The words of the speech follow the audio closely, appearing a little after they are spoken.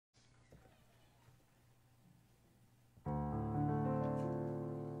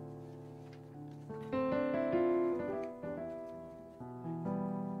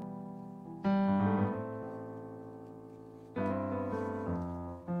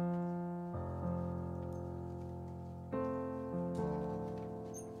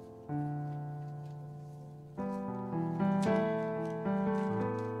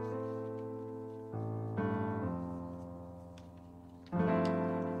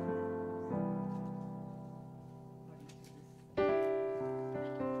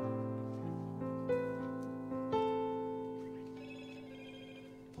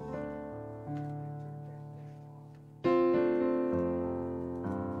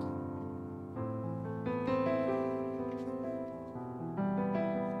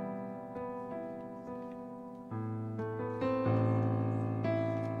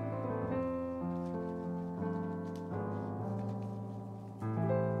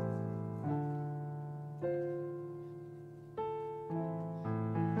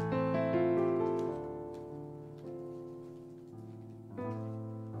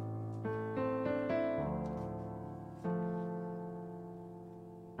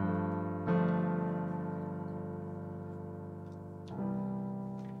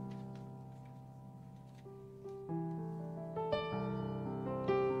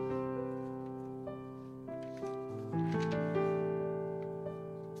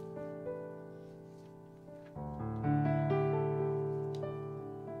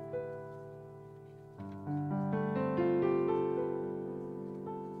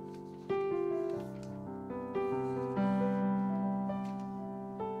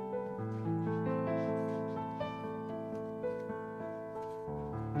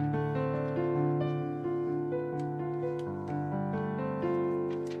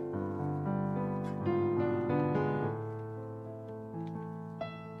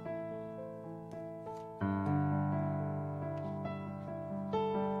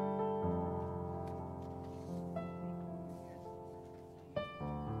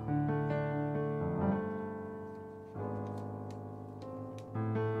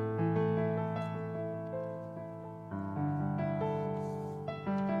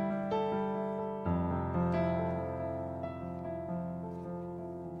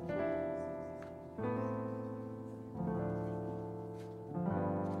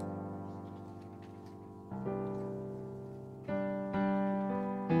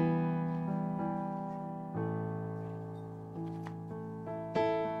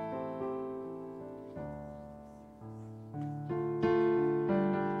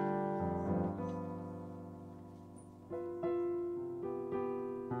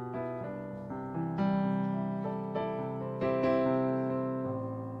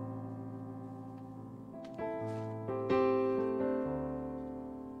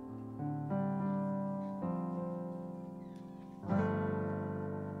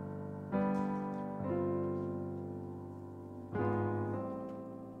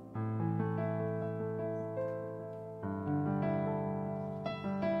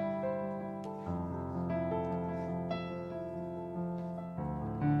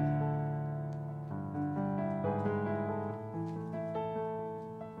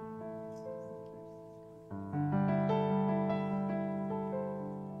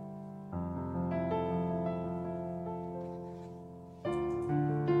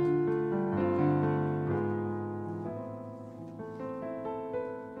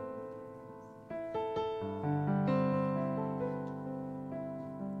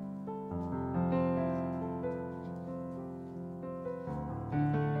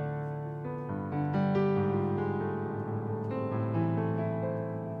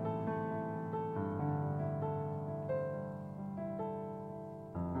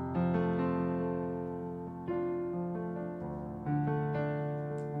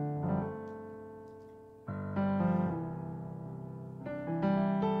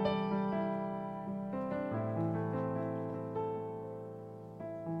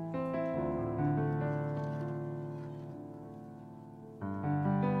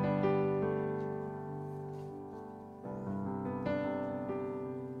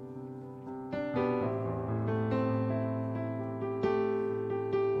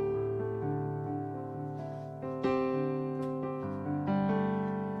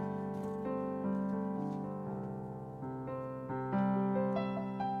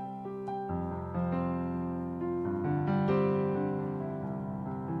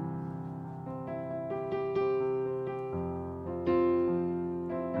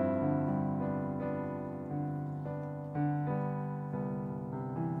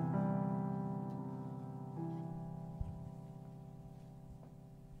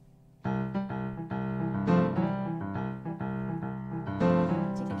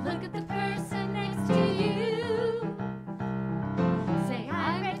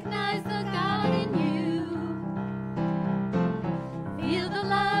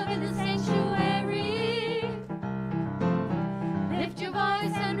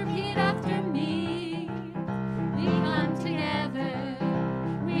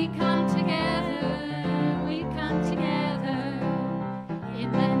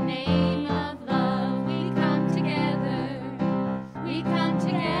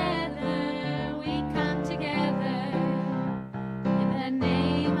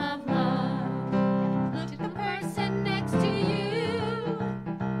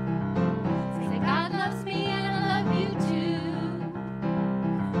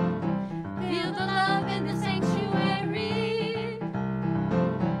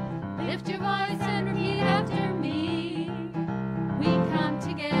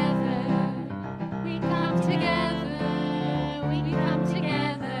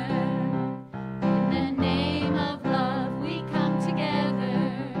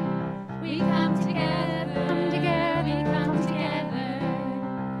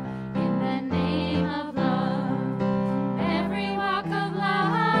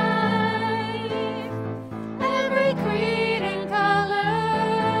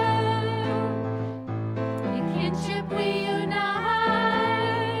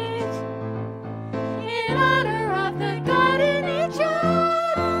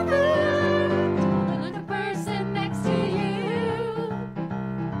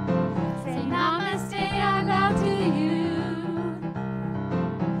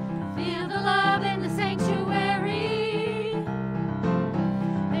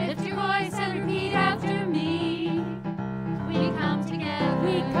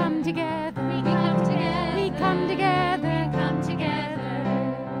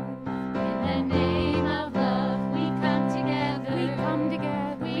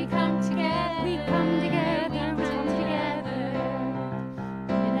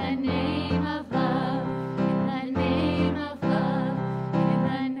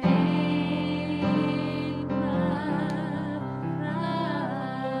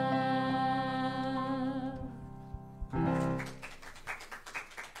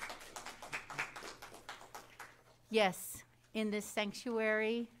Yes, in this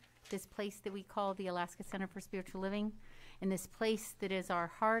sanctuary, this place that we call the Alaska Center for Spiritual Living, in this place that is our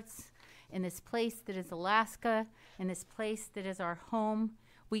hearts, in this place that is Alaska, in this place that is our home,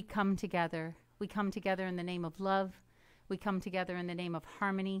 we come together. We come together in the name of love. We come together in the name of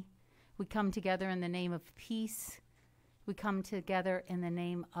harmony. We come together in the name of peace. We come together in the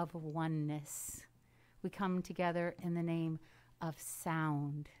name of oneness. We come together in the name of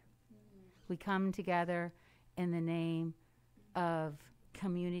sound. We come together in the name of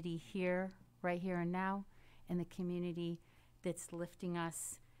community here, right here and now, and the community that's lifting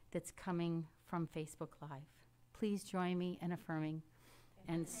us, that's coming from Facebook Live. Please join me in affirming,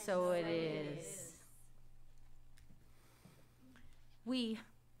 and so it is. We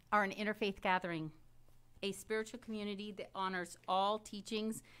are an interfaith gathering, a spiritual community that honors all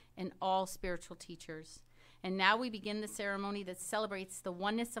teachings and all spiritual teachers. And now we begin the ceremony that celebrates the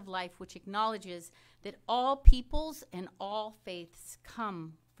oneness of life, which acknowledges that all peoples and all faiths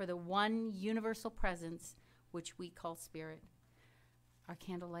come for the one universal presence, which we call Spirit. Our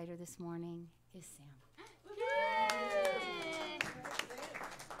candle lighter this morning is Sam. Yay!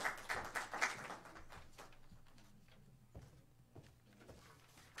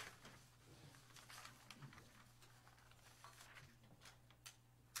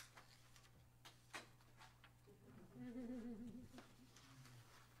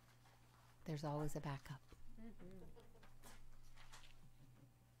 There's always a backup.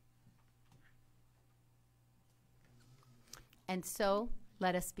 And so,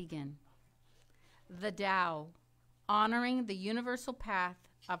 let us begin. The Tao, honoring the universal path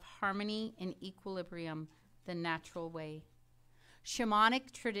of harmony and equilibrium, the natural way.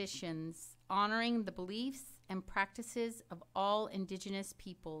 Shamanic traditions, honoring the beliefs and practices of all indigenous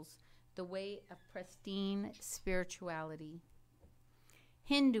peoples, the way of pristine spirituality.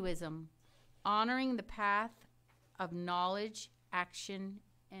 Hinduism, honoring the path of knowledge, action,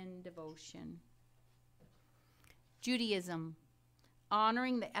 and devotion. Judaism,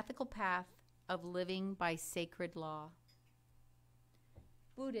 honoring the ethical path of living by sacred law.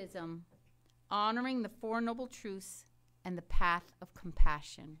 Buddhism, honoring the Four Noble Truths and the path of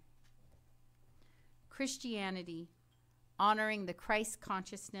compassion. Christianity, honoring the Christ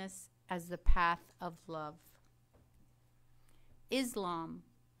consciousness as the path of love. Islam,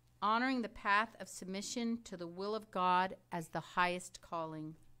 honoring the path of submission to the will of God as the highest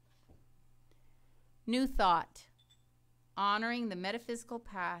calling. New Thought, honoring the metaphysical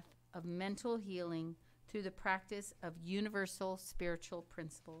path of mental healing through the practice of universal spiritual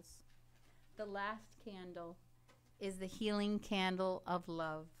principles. The last candle is the healing candle of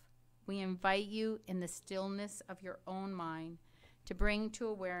love. We invite you in the stillness of your own mind to bring to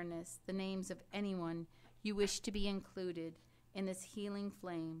awareness the names of anyone you wish to be included in this healing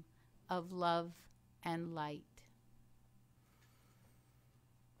flame of love and light.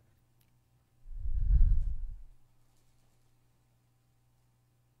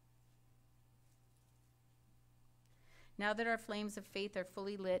 Now that our flames of faith are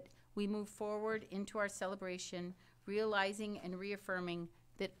fully lit, we move forward into our celebration, realizing and reaffirming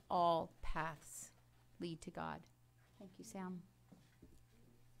that all paths lead to God. Thank you, Sam.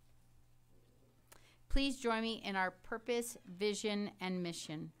 Please join me in our purpose, vision, and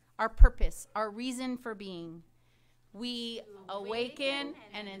mission. Our purpose, our reason for being. We awaken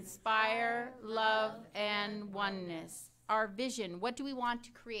and inspire love and oneness. Our vision, what do we want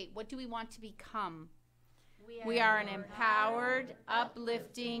to create? What do we want to become? We are an empowered,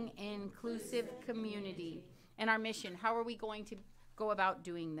 uplifting, inclusive community. And our mission, how are we going to go about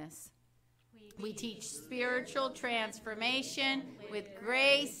doing this? We teach spiritual transformation with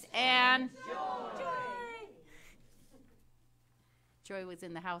grace and joy. Joy was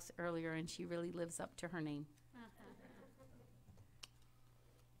in the house earlier, and she really lives up to her name.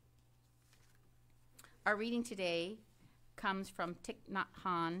 Our reading today comes from Thich Nhat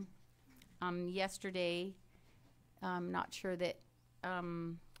Hanh. Yesterday, I'm not sure that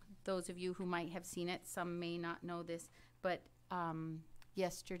those of you who might have seen it, some may not know this, but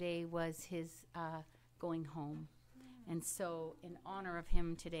yesterday was his going home. And so in honor of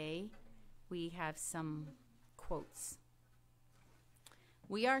him today, we have some quotes.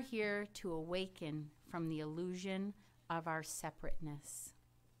 We are here to awaken from the illusion of our separateness.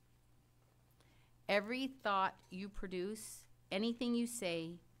 Every thought you produce, anything you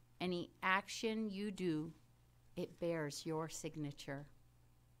say, any action you do, it bears your signature.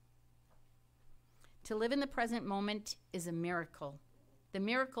 To live in the present moment is a miracle. The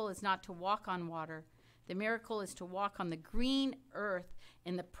miracle is not to walk on water. The miracle is to walk on the green earth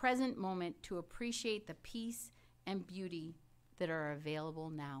in the present moment to appreciate the peace and beauty that are available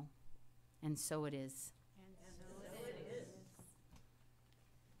now. And so it is. And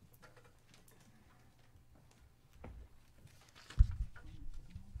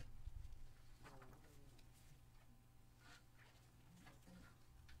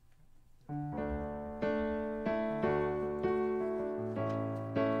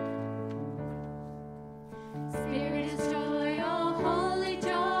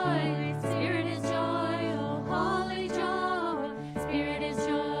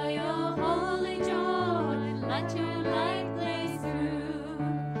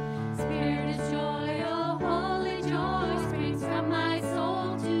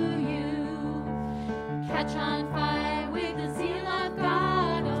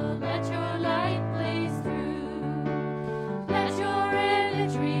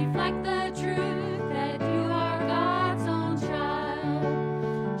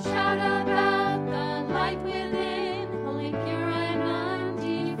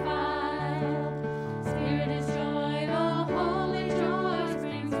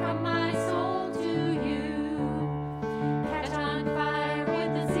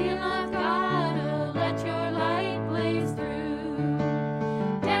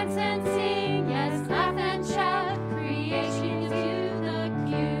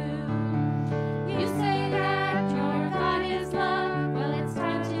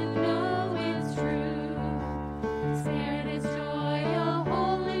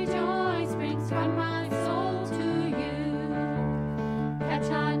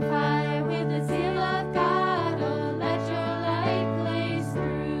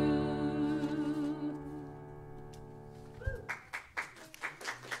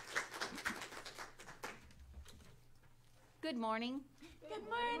morning. Good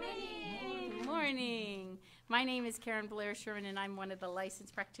morning. Good morning. My name is Karen Blair Sherman, and I'm one of the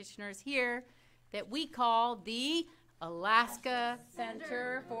licensed practitioners here that we call the Alaska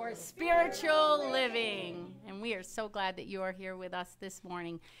Center for Spiritual Living. And we are so glad that you are here with us this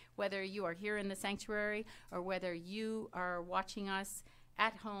morning, whether you are here in the sanctuary or whether you are watching us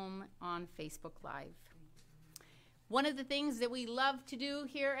at home on Facebook Live. One of the things that we love to do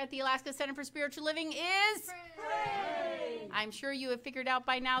here at the Alaska Center for Spiritual Living is pray. I'm sure you have figured out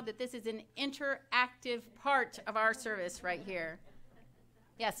by now that this is an interactive part of our service right here.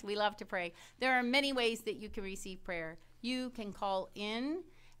 Yes, we love to pray. There are many ways that you can receive prayer. You can call in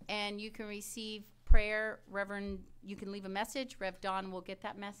and you can receive prayer. Reverend, you can leave a message. Rev Don will get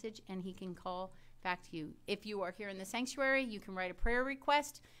that message and he can call back to you. If you are here in the sanctuary, you can write a prayer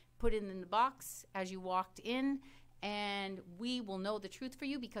request, put it in the box as you walked in, and we will know the truth for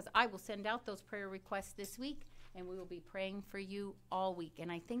you because I will send out those prayer requests this week and we will be praying for you all week. And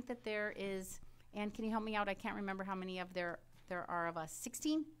I think that there is, Ann, can you help me out? I can't remember how many of there are of us.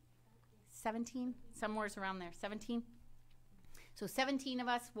 16? 17? Somewhere around there. 17? So 17 of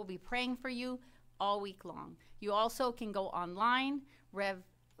us will be praying for you all week long. You also can go online. Rev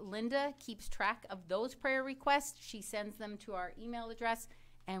Linda keeps track of those prayer requests. She sends them to our email address,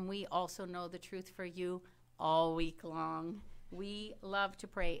 and we also know the truth for you all week long. We love to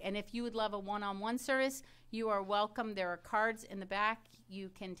pray. And if you would love a one-on-one service, you are welcome. There are cards in the back. You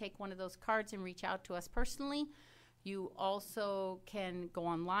can take one of those cards and reach out to us personally. You also can go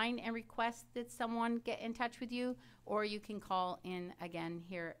online and request that someone get in touch with you, or you can call in again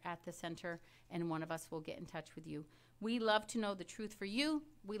here at the center and one of us will get in touch with you. We love to know the truth for you.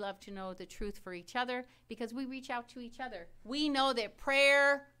 We love to know the truth for each other because we reach out to each other. We know that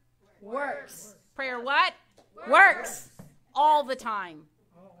prayer works. Prayer what? Works. All the time.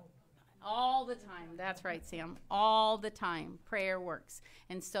 All the time. That's right, Sam. All the time. Prayer works.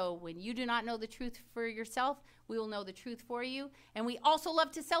 And so when you do not know the truth for yourself, we will know the truth for you. And we also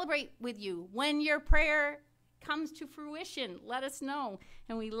love to celebrate with you. When your prayer comes to fruition, let us know.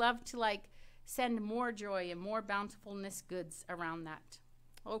 And we love to send more joy and more bountifulness goods around that.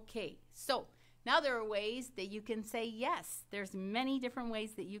 Okay, so now there are ways that you can say yes. There's many different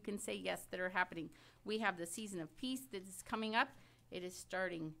ways that you can say yes that are happening. We have the season of peace that is coming up. It is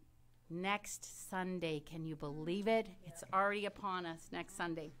starting next Sunday. Can you believe it? It's already upon us next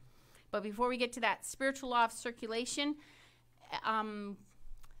Sunday. But before we get to that, spiritual law of circulation,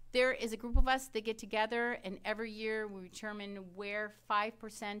 there is a group of us that get together, and every year we determine where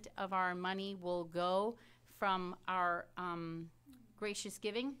 5% of our money will go from our gracious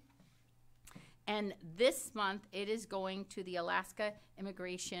giving. And this month, it is going to the Alaska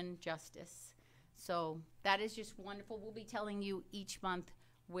Immigration Justice. So that is just wonderful. We'll be telling you each month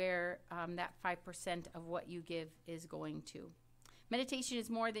where that 5% of what you give is going to. Meditation is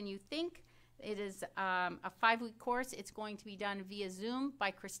more than you think. It is a 5-week course. It's going to be done via Zoom by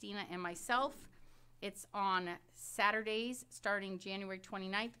Christina and myself. It's on Saturdays starting January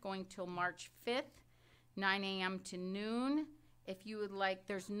 29th, going till March 5th, 9 a.m. to noon. If you would like,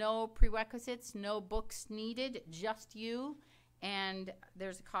 there's no prerequisites, no books needed, just you. And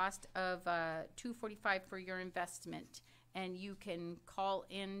there's a cost of $245 for your investment. And you can call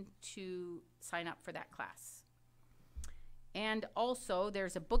in to sign up for that class. And also,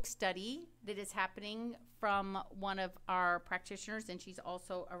 there's a book study that is happening from one of our practitioners, and she's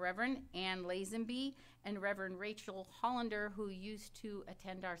also a Reverend, Ann Lazenby, and Reverend Rachel Hollander, who used to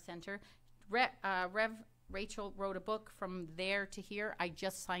attend our center. Rev Rachel wrote a book, From There to Here. I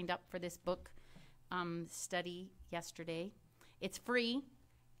just signed up for this book study yesterday. It's free,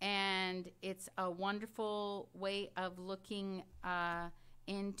 and it's a wonderful way of looking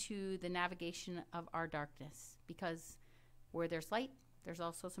into the navigation of our darkness, because where there's light, there's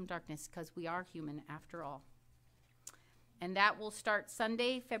also some darkness, because we are human after all. And that will start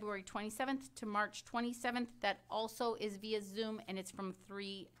Sunday, February 27th to March 27th. That also is via Zoom, and it's from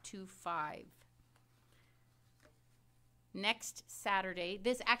 3 to 5. Next Saturday,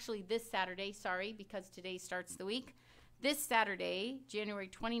 this Saturday, sorry, because today starts the week. This Saturday, January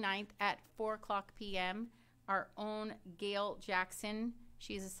 29th at 4 o'clock p.m., our own Gail Jackson,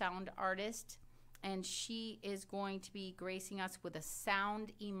 she's a sound artist, and she is going to be gracing us with a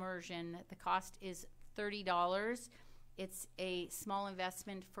sound immersion. The cost is $30. It's a small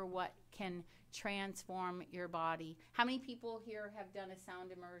investment for what can transform your body. How many people here have done a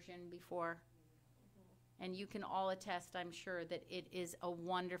sound immersion before? And you can all attest, I'm sure, that it is a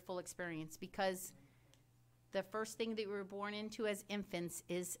wonderful experience, because the first thing that we were born into as infants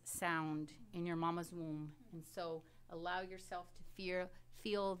is sound in your mama's womb. And so allow yourself to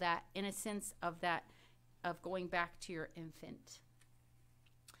feel that innocence of that of going back to your infant.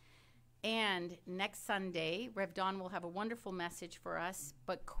 And next Sunday, Rev Don will have a wonderful message for us,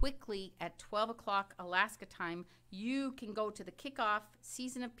 but quickly at 12 o'clock Alaska time, you can go to the kickoff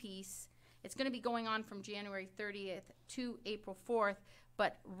Season of Peace. It's going to be going on from January 30th to April 4th,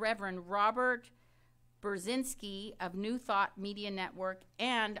 but Reverend Robert Brzezinski of New Thought Media Network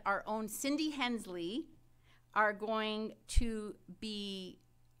and our own Cindy Hensley are going to be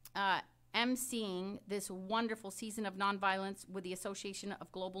emceeing this wonderful Season of Nonviolence with the Association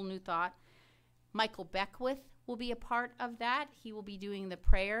of Global New Thought. Michael Beckwith will be a part of that. He will be doing the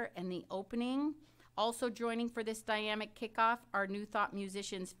prayer and the opening. Also joining for this dynamic kickoff are New Thought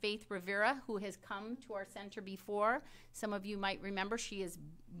musicians Faith Rivera, who has come to our center before. Some of you might remember she is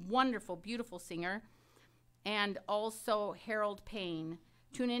wonderful, beautiful singer. And also Harold Payne.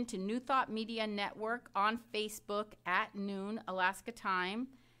 Tune in to New Thought Media Network on Facebook at noon Alaska time.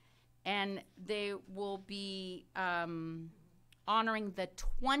 And they will be honoring the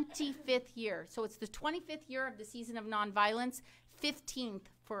 25th year. So it's the 25th year of the Season of Nonviolence, 15th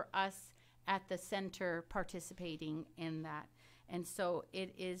for us at the center participating in that. And so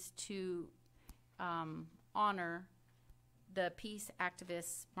it is to honor the peace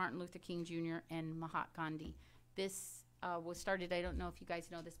activists Martin Luther King Jr. and Mahatma Gandhi. This was started, I don't know if you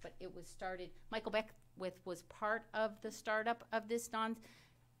guys know this, but it was started, Michael Beckwith was part of the startup of this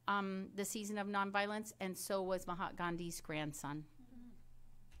the Season of Nonviolence, and so was Mahatma Gandhi's grandson.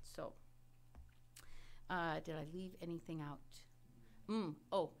 So, did I leave anything out?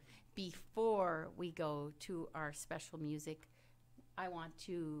 Oh, before we go to our special music, I want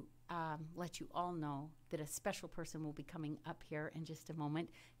to let you all know that a special person will be coming up here in just a moment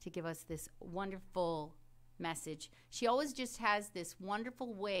to give us this wonderful message. She always just has this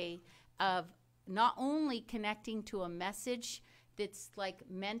wonderful way of not only connecting to a message that's like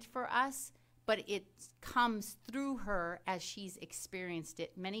meant for us, but it comes through her as she's experienced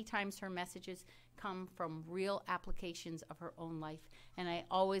it. Many times her messages come from real applications of her own life. And I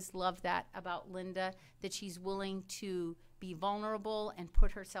always love that about Linda, that she's willing to be vulnerable and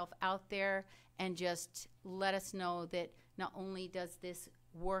put herself out there and just let us know that not only does this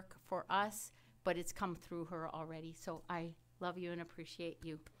work for us, but it's come through her already. So I love you and appreciate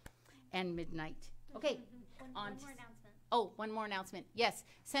you. And midnight. Okay. One more announcement. Oh, one more announcement. Yes,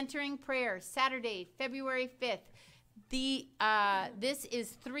 Centering Prayer, Saturday, February 5th. This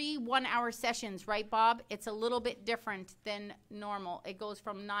is 3 one-hour sessions, right, Bob? It's a little bit different than normal. It goes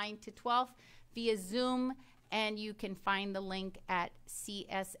from 9 to 12 via Zoom, and you can find the link at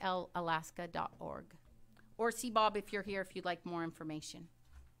CSLalaska.org. Or see Bob if you're here if you'd like more information.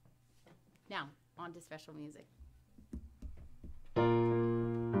 Now, on to special music.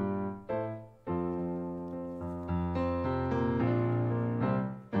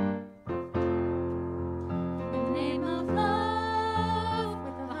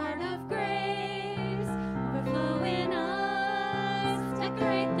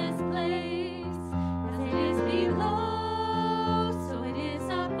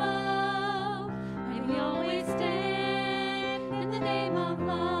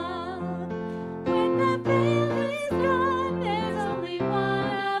 When the veil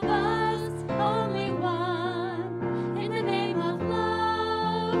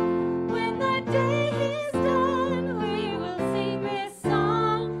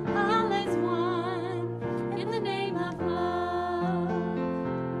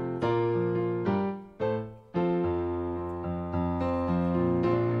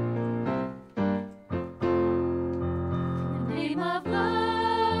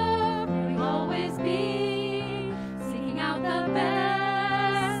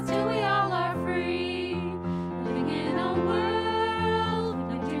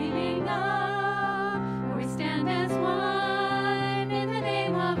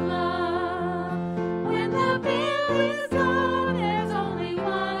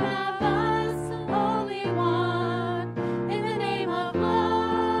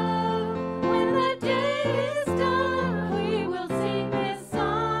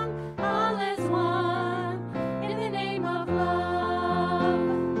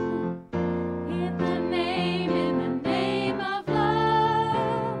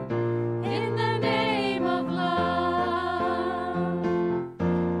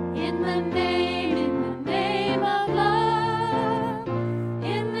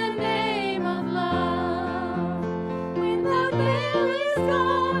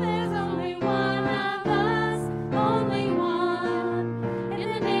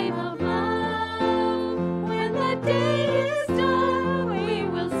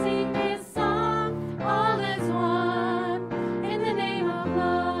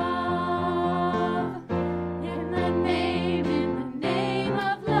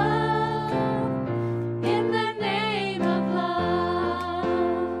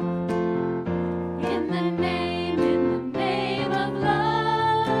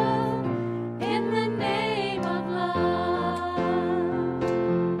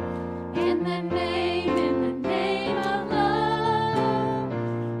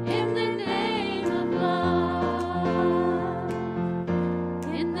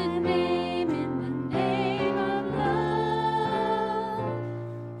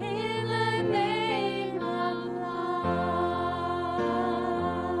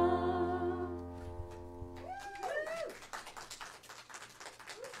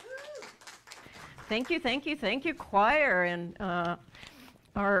Thank you, choir. And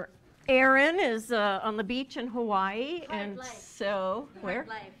our Erin is on the beach in Hawaii. So, where?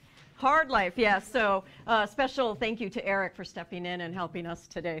 Hard life, yeah. So special thank you to Eric for stepping in and helping us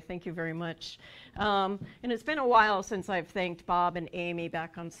today. Thank you very much. And it's been a while since I've thanked Bob and Amy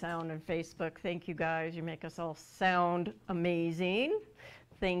back on Sound and Facebook. Thank you guys. You make us all sound amazing.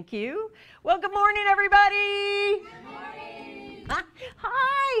 Thank you. Well, good morning, everybody. Good morning.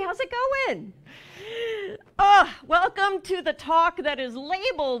 Hi, how's it going? Welcome to the talk that is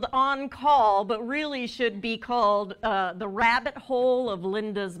labeled on call, but really should be called the rabbit hole of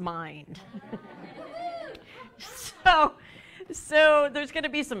Linda's mind. So there's going to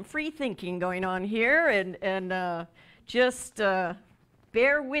be some free thinking going on here, and just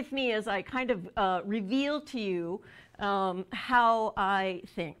bear with me as I kind of reveal to you how I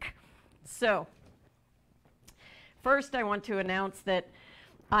think. So first I want to announce that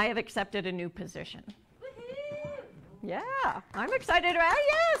I have accepted a new position. Yeah, I'm excited about it.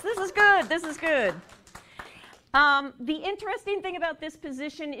 Yes, this is good. This is good. The interesting thing about this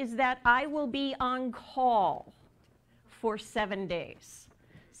position is that I will be on call for 7 days.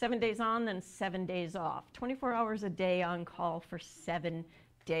 7 days on, then 7 days off. 24 hours a day on call for 7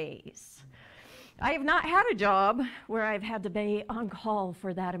 days. I have not had a job where I've had to be on call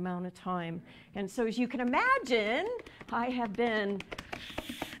for that amount of time. And so as you can imagine, I have been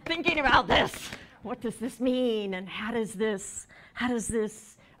thinking about this. What does this mean, and how does this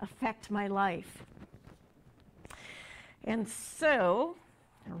affect my life? And so,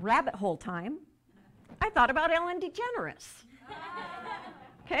 rabbit hole time, I thought about Ellen DeGeneres.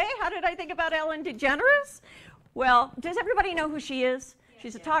 Okay, how did I think about Ellen DeGeneres? Well, does everybody know who she is?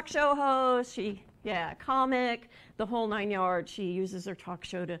 She's a talk show host, comic, the whole 9 yards. She uses her talk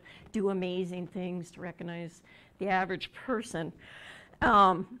show to do amazing things to recognize the average person.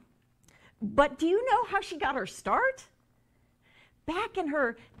 But do you know how she got her start? Back in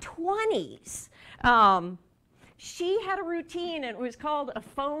her 20s, she had a routine, and it was called a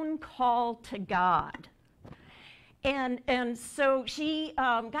phone call to God. And so she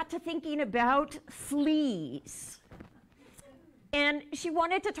got to thinking about fleas. And she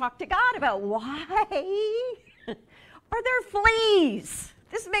wanted to talk to God about why are there fleas?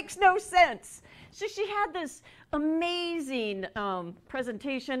 This makes no sense. So she had this amazing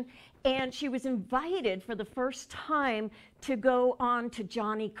presentation, and she was invited for the first time to go on to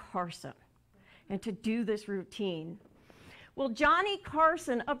Johnny Carson and to do this routine. Well, Johnny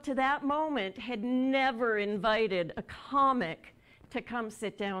Carson, up to that moment, had never invited a comic to come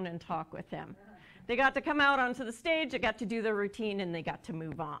sit down and talk with him. They got to come out onto the stage, they got to do their routine, and they got to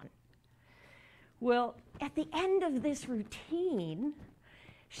move on. Well, at the end of this routine,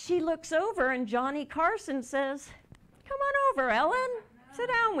 she looks over, and Johnny Carson says, "Come on over, Ellen. Sit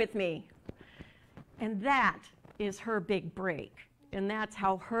down with me." And that is her big break. And that's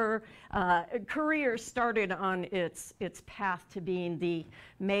how her career started on its path to being the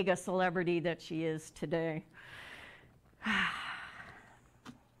mega celebrity that she is today.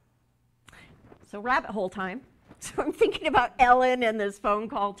 So rabbit hole time. So I'm thinking about Ellen and this phone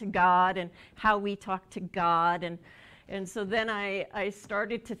call to God and how we talk to God. And so then I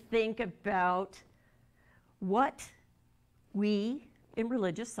started to think about what we in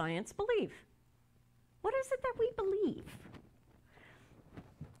religious science believe. What is it that we believe?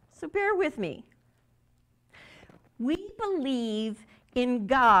 So bear with me. We believe in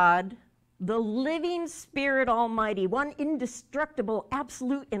God, the living Spirit Almighty, one indestructible,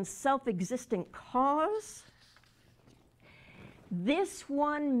 absolute, and self-existent cause. This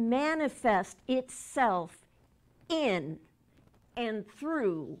one manifests itself in and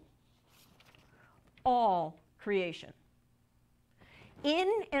through all creation. In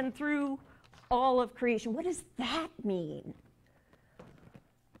and through all of creation. What does that mean?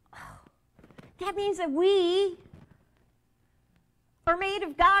 That means that we are made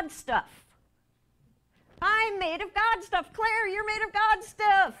of God stuff. I'm made of God stuff. Claire, you're made of God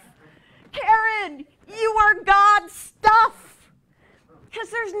stuff. Karen, you are God stuff.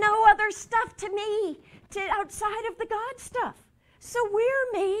 Because there's no other stuff to me outside of the God stuff. So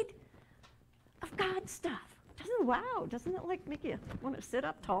we're made of God stuff. Doesn't it like make you want to sit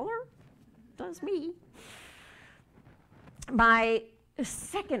up taller? Does me. My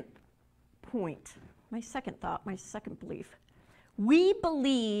second point, my second thought, my second belief. We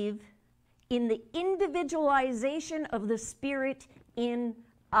believe in the individualization of the Spirit in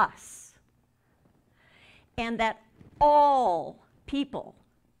us, and that all people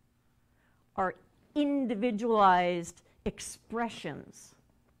are individualized expressions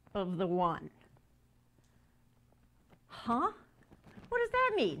of the one. Huh? What does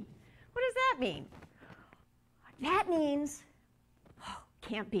that mean? What does that mean? that means, oh,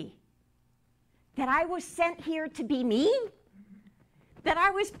 can't be, that I was sent here to be me? That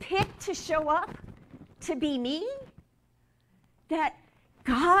I was picked to show up to be me? That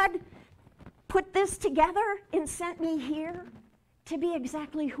God put this together and sent me here to be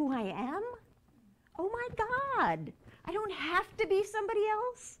exactly who I am? Oh my God, I don't have to be somebody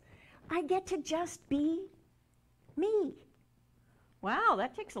else. I get to just be me. Wow,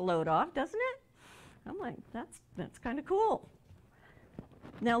 that takes a load off, doesn't it? I'm like, that's kind of cool.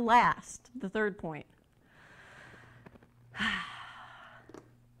 Now last, the third point.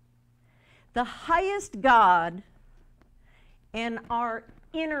 The highest God and our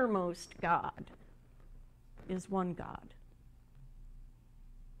innermost God is one God.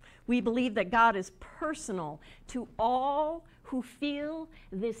 We believe that God is personal to all who feel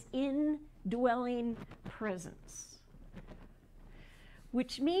this indwelling presence,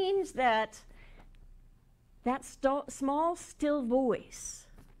 which means that small, still voice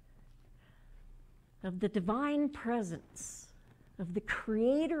of the divine presence, of the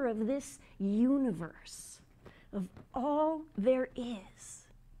creator of this universe, of all there is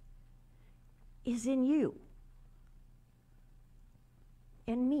in you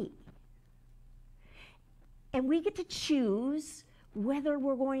and me. And we get to choose whether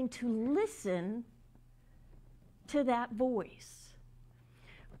we're going to listen to that voice.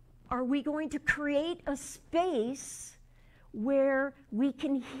 Are we going to create a space where we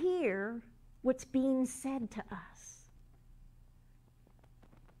can hear what's being said to us?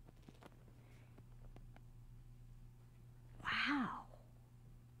 Wow.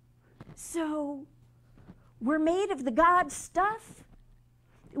 So, we're made of the God stuff.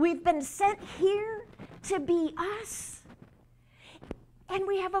 We've been sent here to be us. And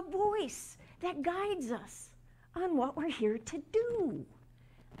we have a voice that guides us on what we're here to do.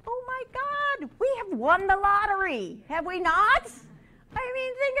 Oh my God, we have won the lottery, have we not? I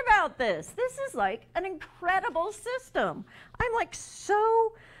mean, think about this. This is like an incredible system. I'm like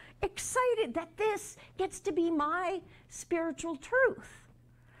so excited that this gets to be my spiritual truth.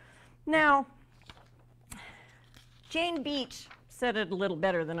 Now, Jane Beach said it a little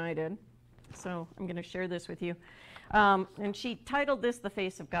better than I did, so I'm going to share this with you. And she titled this, The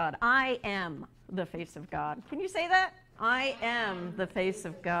Face of God. I am the face of God. Can you say that? I am the face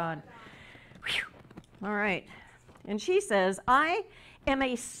of God. Whew. All right. And she says, I am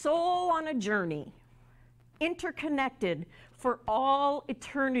a soul on a journey, interconnected for all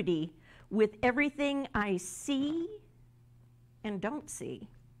eternity with everything I see and don't see.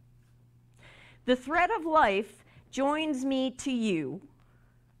 The thread of life joins me to you,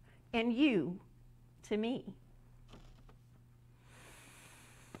 and you to me.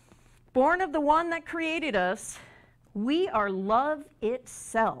 Born of the one that created us, we are love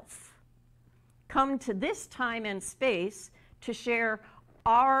itself, come to this time and space to share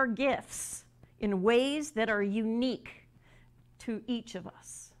our gifts in ways that are unique to each of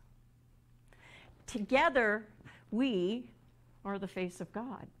us. Together, we are the face of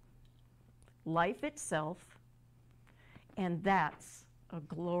God, life itself, and that's a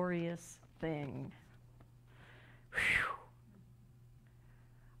glorious thing. Whew.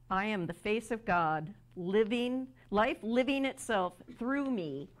 I am the face of God, life living itself through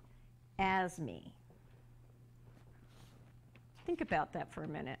me, as me. Think about that for a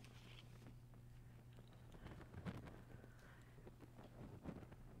minute.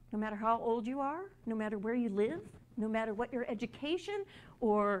 No matter how old you are, no matter where you live, no matter what your education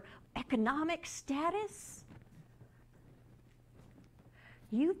or economic status,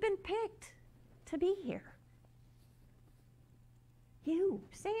 you've been picked to be here. You,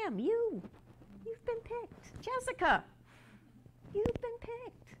 Sam, you've been picked. Jessica, you've been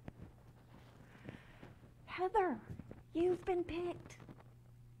picked. Heather, you've been picked.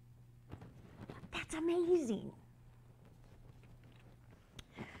 That's amazing.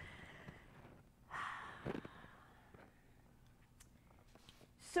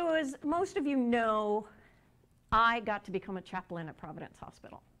 So as most of you know, I got to become a chaplain at Providence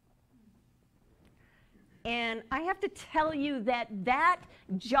Hospital. And I have to tell you that that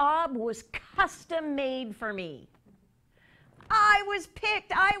job was custom made for me. I was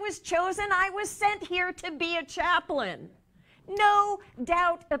picked, I was chosen, I was sent here to be a chaplain. No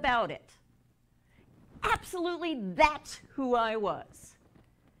doubt about it. Absolutely, that's who I was.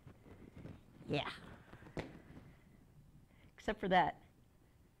 Yeah. Except for that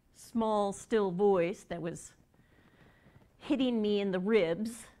small, still voice that was hitting me in the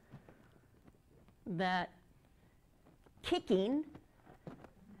ribs, that kicking,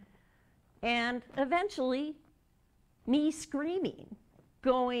 and eventually me screaming,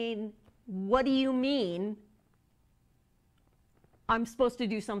 going, what do you mean I'm supposed to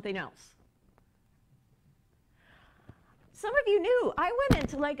do something else. Some of you knew I went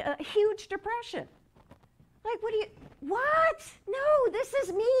into like a huge depression. Like, what? No, this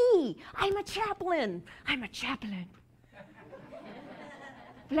is me. I'm a chaplain. I'm a chaplain.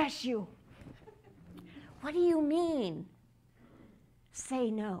 Bless you. What do you mean?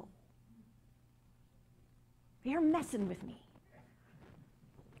 Say no. You're messing with me.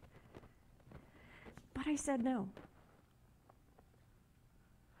 But I said no.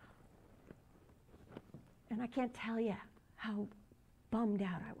 And I can't tell you how bummed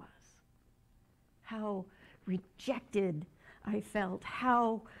out I was, how rejected I felt,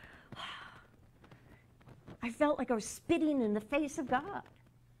 how I felt like I was spitting in the face of God.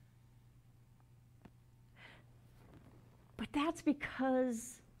 But that's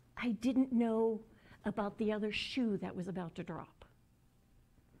because I didn't know about the other shoe that was about to drop.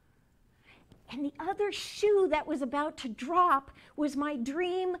 And the other shoe that was about to drop was my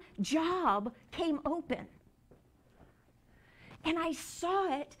dream job came open. And I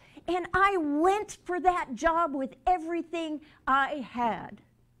saw it, and I went for that job with everything I had.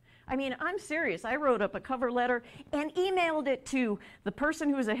 I mean, I'm serious. I wrote up a cover letter and emailed it to the person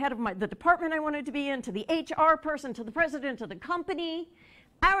who was the head of the department I wanted to be in, to the HR person, to the president of the company.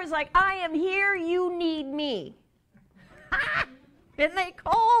 I was like, I am here, you need me. And they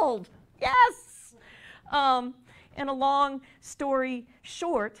called. Yes. And a long story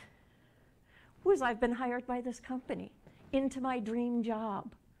short was I've been hired by this company into my dream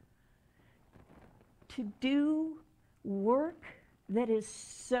job to do work that is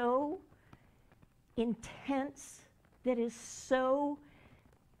so intense, that is so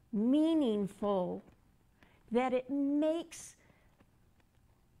meaningful, that it makes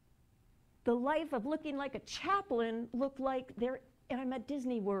the life of looking like a chaplain look like I'm at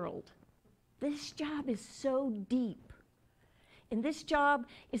Disney World. This job is so deep. And this job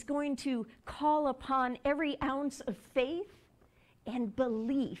is going to call upon every ounce of faith and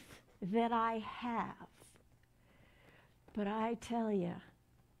belief that I have. But I tell you,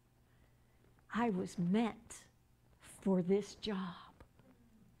 I was meant for this job.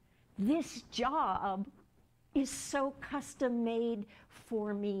 This job is so custom made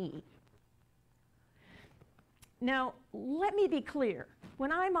for me. Now, let me be clear.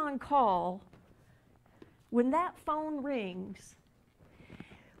 When I'm on call, when that phone rings,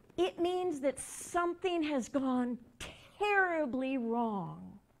 it means that something has gone terribly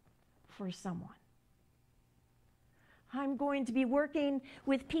wrong for someone. I'm going to be working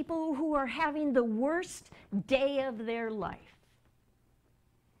with people who are having the worst day of their life.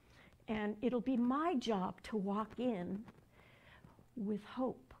 And it'll be my job to walk in with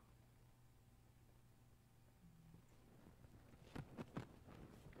hope.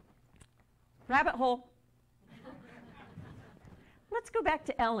 Rabbit hole. Let's go back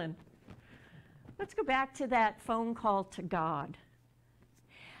to Ellen. Let's go back to that phone call to God.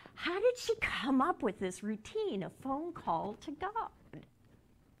 How did she come up with this routine, a phone call to God?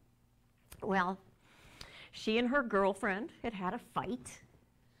 Well, she and her girlfriend had had a fight,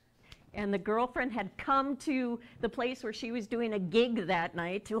 and the girlfriend had come to the place where she was doing a gig that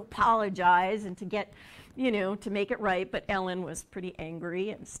night to apologize and to get, to make it right, but Ellen was pretty angry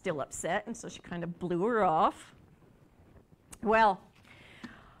and still upset, and so she kind of blew her off. Well,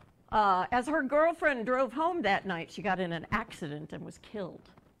 as her girlfriend drove home that night, she got in an accident and was killed.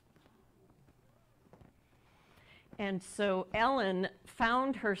 And so Ellen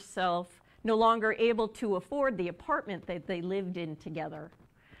found herself no longer able to afford the apartment that they lived in together.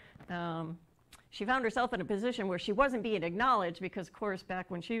 She found herself in a position where she wasn't being acknowledged because, of course,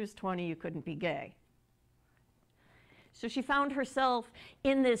 back when she was 20, you couldn't be gay. So she found herself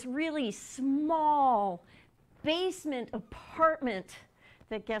in this really small basement apartment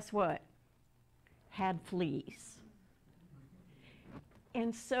that, guess what, had fleas.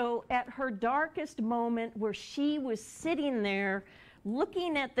 And so at her darkest moment, where she was sitting there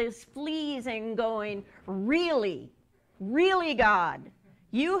looking at this fleas and going, really, really, God,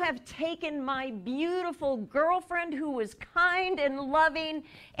 you have taken my beautiful girlfriend who was kind and loving,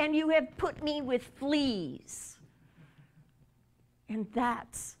 and you have put me with fleas. And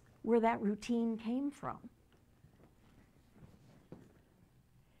that's where that routine came from.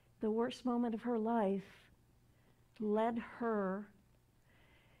 The worst moment of her life led her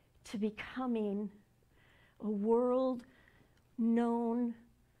to becoming a world-known,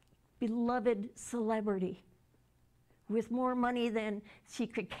 beloved celebrity with more money than she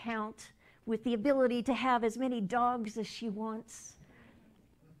could count, with the ability to have as many dogs as she wants.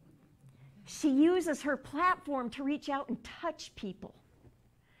 She uses her platform to reach out and touch people.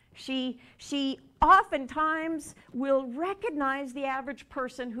 She oftentimes will recognize the average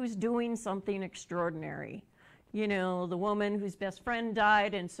person who's doing something extraordinary. You know, the woman whose best friend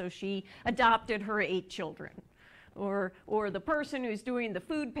died and so she adopted her 8 children. Or the person who's doing the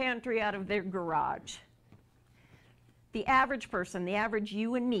food pantry out of their garage. The average person, the average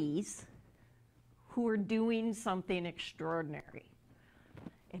you and me's, who are doing something extraordinary.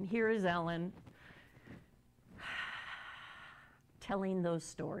 And here is Ellen telling those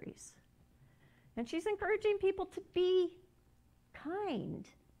stories. And she's encouraging people to be kind,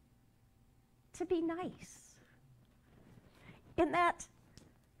 to be nice. And that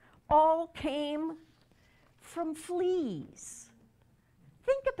all came from fleas.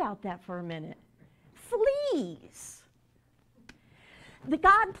 Think about that for a minute. Fleas. The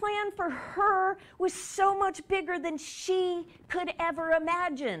God plan for her was so much bigger than she could ever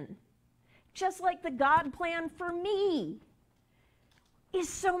imagine. Just like the God plan for me is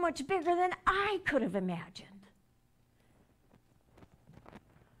so much bigger than I could have imagined.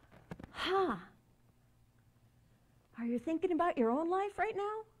 Huh. Are you thinking about your own life right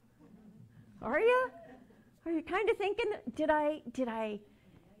now? Are you? Are you kind of thinking,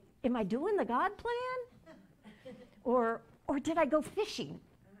 am I doing the God plan? Or did I go fishing?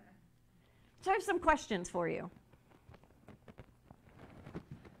 So I have some questions for you.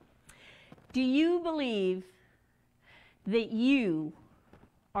 Do you believe that you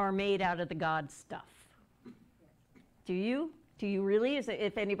are made out of the God stuff? Do you? Do you really?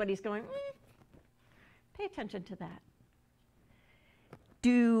 If anybody's going, pay attention to that.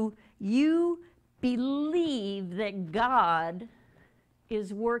 Do you believe that God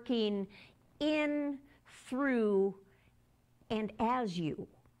is working in, through, and as you?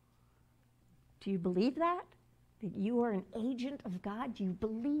 Do you believe that? That you are an agent of God? Do you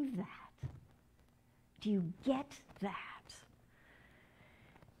believe that? Do you get that?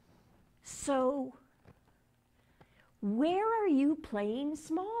 So, where are you playing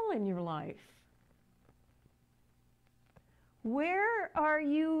small in your life? Where are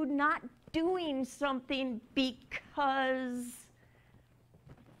you not doing something because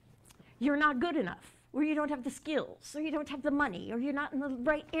you're not good enough, or you don't have the skills, or you don't have the money, or you're not in the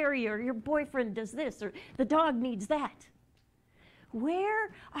right area, or your boyfriend does this, or the dog needs that?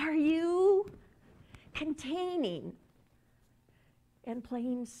 Where are you containing and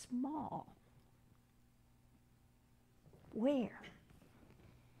playing small? Where?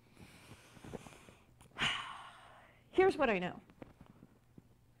 Here's what I know.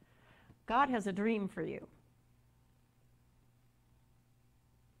 God has a dream for you.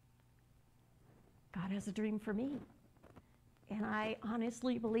 God has a dream for me. And I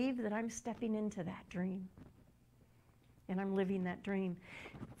honestly believe that I'm stepping into that dream. And I'm living that dream.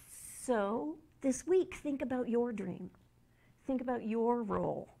 So this week, think about your dream. Think about your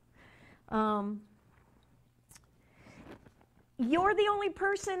role. You're the only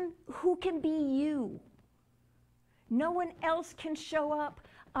person who can be you. No one else can show up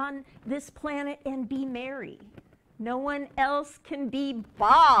on this planet and be Mary. No one else can be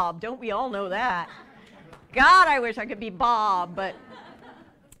Bob. Don't we all know that? God, I wish I could be Bob, but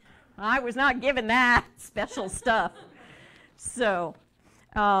I was not given that special stuff. So,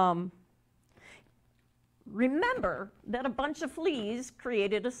 remember that a bunch of fleas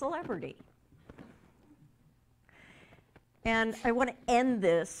created a celebrity. And I want to end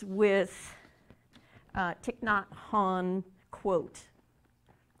this with Thich Nhat Hanh quote.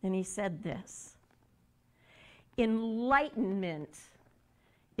 And he said this: enlightenment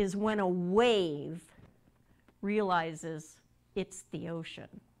is when a wave realizes it's the ocean.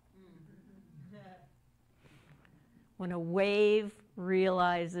 When a wave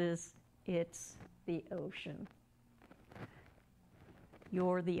realizes it's the ocean.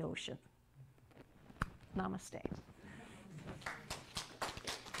 You're the ocean. Namaste.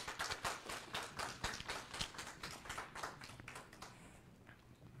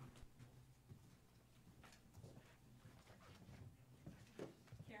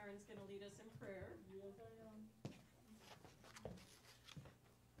 Karen's going to lead us in prayer. Yes, I am.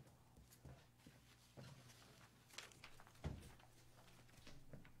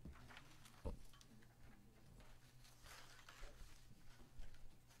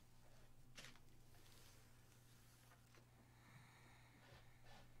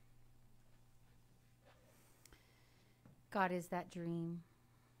 God is that dream.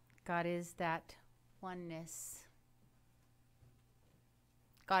 God is that oneness.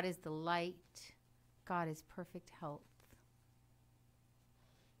 God is the light. God is perfect health.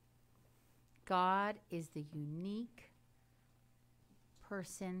 God is the unique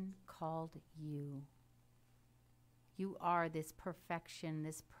person called you. You are this perfection,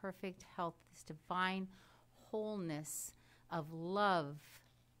 this perfect health, this divine wholeness of love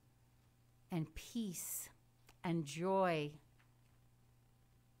and peace and joy.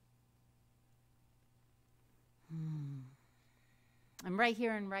 And right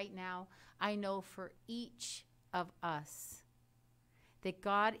here and right now, I know for each of us that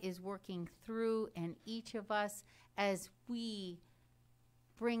God is working through in each of us as we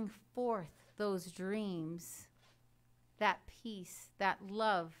bring forth those dreams, that peace, that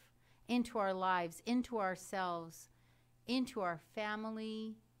love into our lives, into ourselves, into our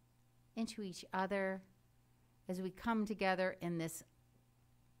family, into each other, as we come together in this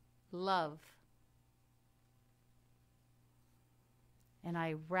love. And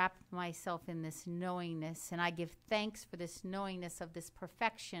I wrap myself in this knowingness, and I give thanks for this knowingness of this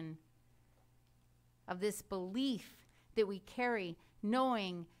perfection, of this belief that we carry,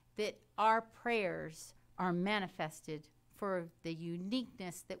 knowing that our prayers are manifested for the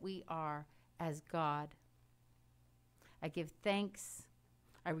uniqueness that we are as God. I give thanks.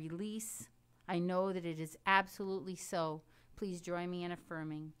 I release. I know that it is absolutely so. Please join me in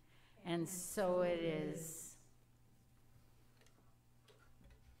affirming. And so it is.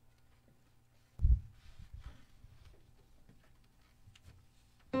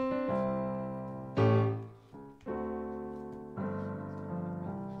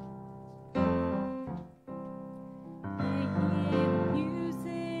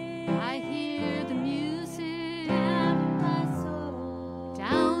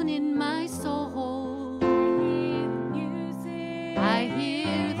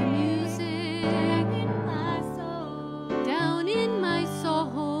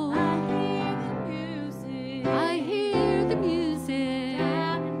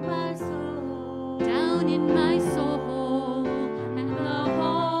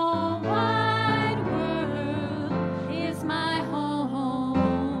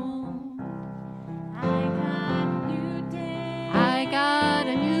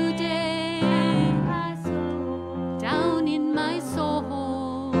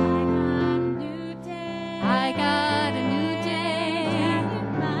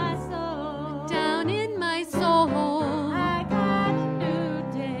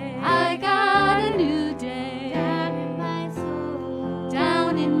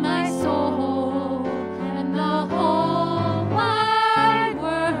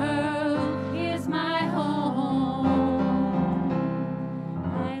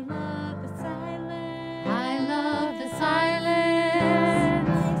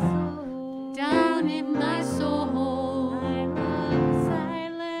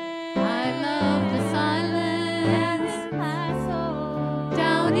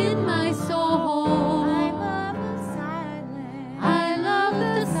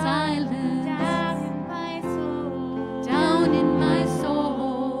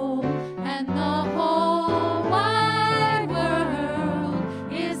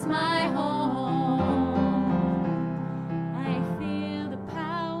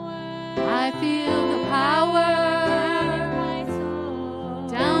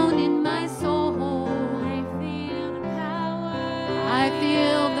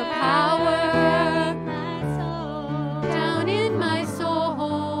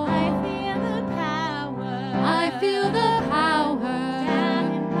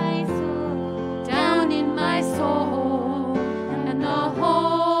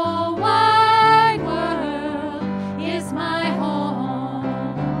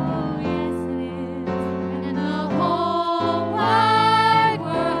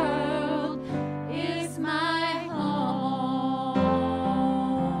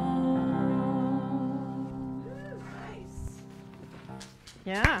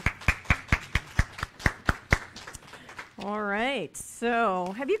 Yeah. All right.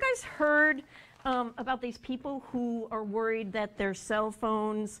 So have you guys heard about these people who are worried that their cell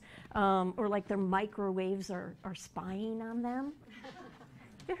phones or like their microwaves are spying on them?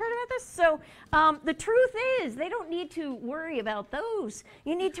 You heard about this? So the truth is they don't need to worry about those.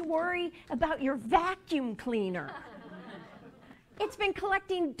 You need to worry about your vacuum cleaner. It's been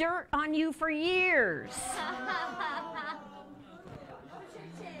collecting dirt on you for years.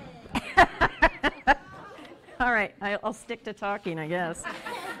 All right, I'll stick to talking, I guess.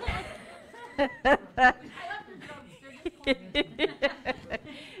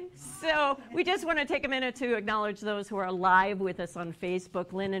 So we just want to take a minute to acknowledge those who are live with us on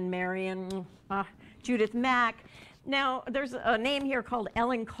Facebook: Lynn and Marion, Judith Mack, Now, there's a name here called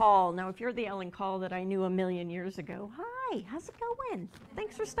Ellen Call. Now, if you're the Ellen Call that I knew a million years ago, hi, how's it going?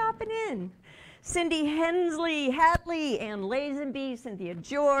 Thanks for stopping in. Cindy Hensley, Hadley, Ann Lazenby, Cynthia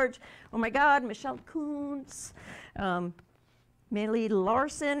George, oh my God, Michelle Kuntz, Melly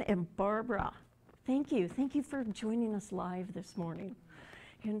Larson, and Barbara. Thank you. Thank you for joining us live this morning.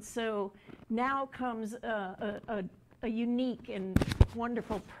 And so now comes a unique and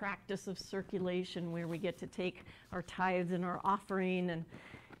wonderful practice of circulation where we get to take our tithes and our offering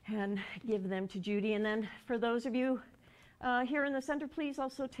and give them to Judy. And then for those of you here in the center, please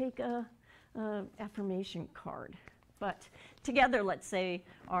also take a affirmation card. But together, let's say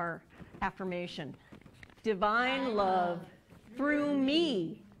our affirmation. Divine love through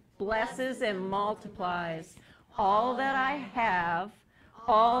me blesses and multiplies all that I have,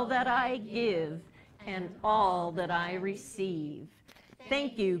 all that I give, and all that I receive.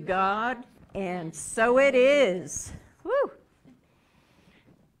 Thank you, God, and so it is. Woo!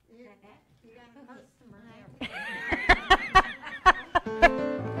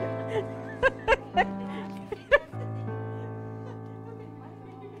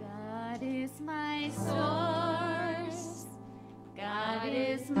 God is my source. God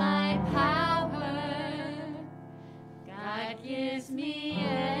is my power. God gives me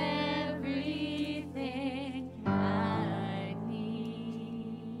everything I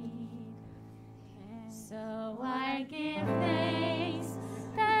need. So I give thanks,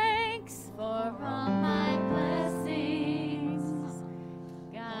 thanks for all my blessings.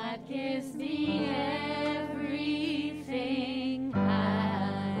 God gives me everything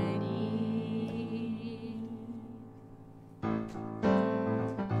I need.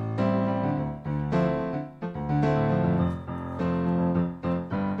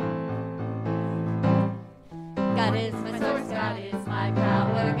 God is my source, God is my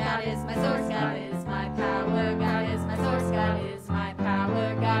power, God is my source, God is my power, God is my source, God is my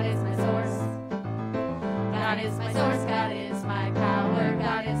power, God is my source. God is my source, God is my power,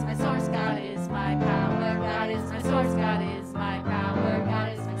 God is my source, God is my power, God is my source, God is my power, God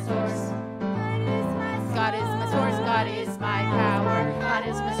is my source. God is my source, God is my power, God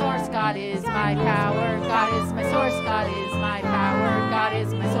is my source, God is my power, God is my source, God is my power, God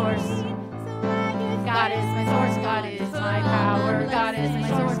is my source. God is my source, God is my power, God is my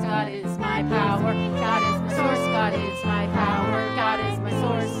source, God is my power, God is my source, God is my power, God is my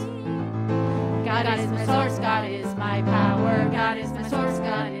source. God is my source, God is my power, God is my source,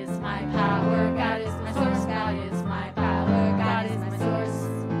 God is my power, God is my source, God is my power, God is my source.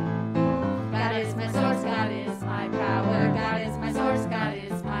 God is my source, God is my power, God is my source, God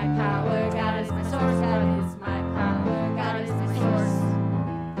is my power, God is my source, God is my power, God is my source.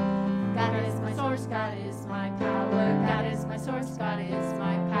 God is my source, God is my power, God is my source, God is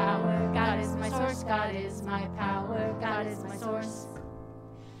my power, God is my source, God is my power, God is my source.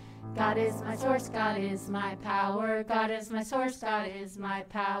 God is my source, God is my power, God is my source, God is my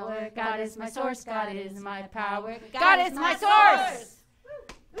power, God is my source, God is my power, God is my source.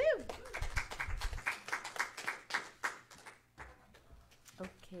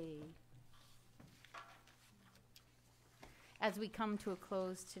 Okay. As we come to a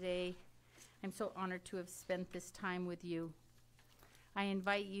close today, I'm so honored to have spent this time with you. I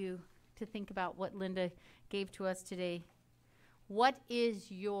invite you to think about what Linda gave to us today. What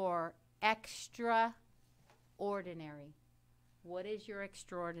is your extraordinary? What is your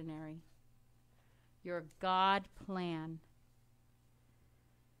extraordinary? Your God plan.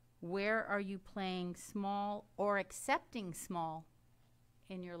 Where are you playing small or accepting small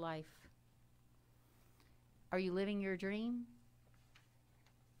in your life? Are you living your dream?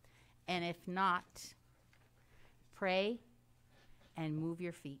 And if not, pray and move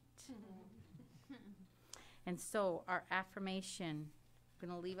your feet. And so our affirmation, I'm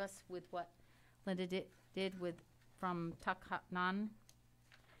going to leave us with what Linda did with from Thich Nhat Hanh.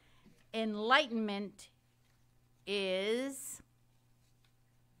 Enlightenment is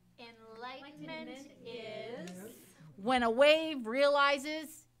when a wave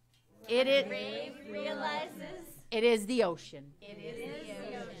realizes it is the ocean.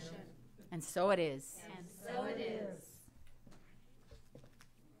 And so it is.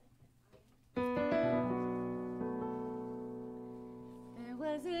 There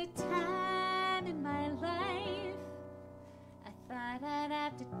was a time in my life I thought I'd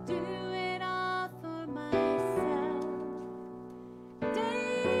have to do it all for myself.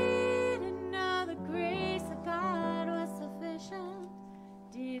 Didn't know the grace of God was sufficient.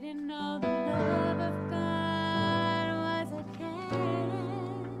 Didn't know the love of God was at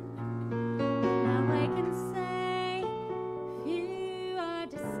hand. Now I can say, if you are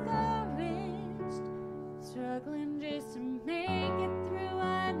discouraged, struggling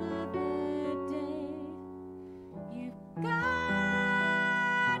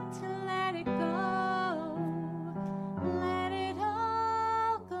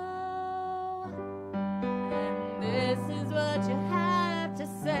what you